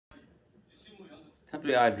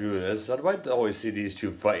After I drew this, I'd like to always see these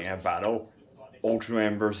two fighting in a battle.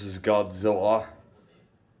 Ultraman versus Godzilla.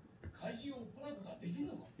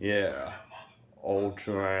 Yeah.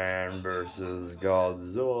 Ultraman versus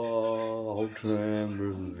Godzilla. Ultraman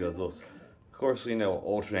versus Godzilla. Of course we know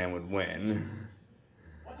Ultraman would win.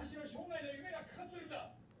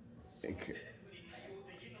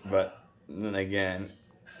 But then again,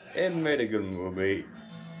 it made a good movie.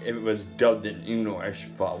 If it was dubbed in English,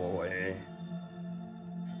 probably.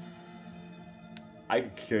 I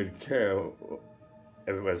could care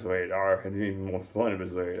if it was rated R. It'd be even more fun if it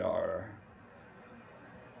was rated R.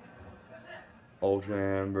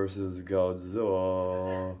 Ultraman versus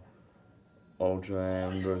Godzilla.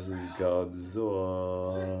 Ultraman versus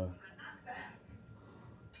Godzilla.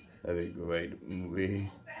 That'd be a great movie.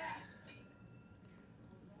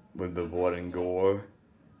 With the blood and gore.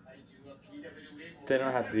 They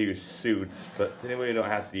don't have to use suits, but they really don't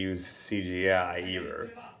have to use CGI either.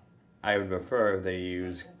 I would prefer if they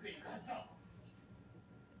use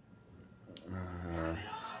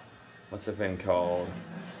what's the thing called?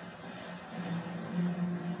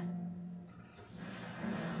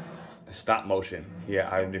 Stop motion. Yeah,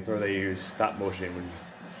 I would prefer they use stop motion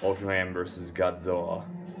with Ultraman versus Godzilla.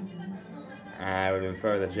 I would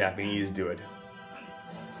prefer the Japanese do it.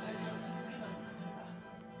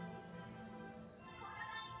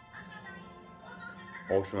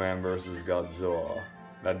 Ultraman versus Godzilla.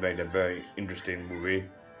 That'd make a very interesting movie.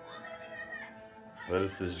 But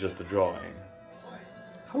this is just a drawing.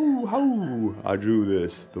 How? I drew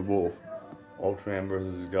this, the wolf. Ultraman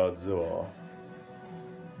versus Godzilla.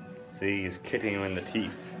 See, he's kicking him in the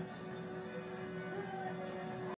teeth.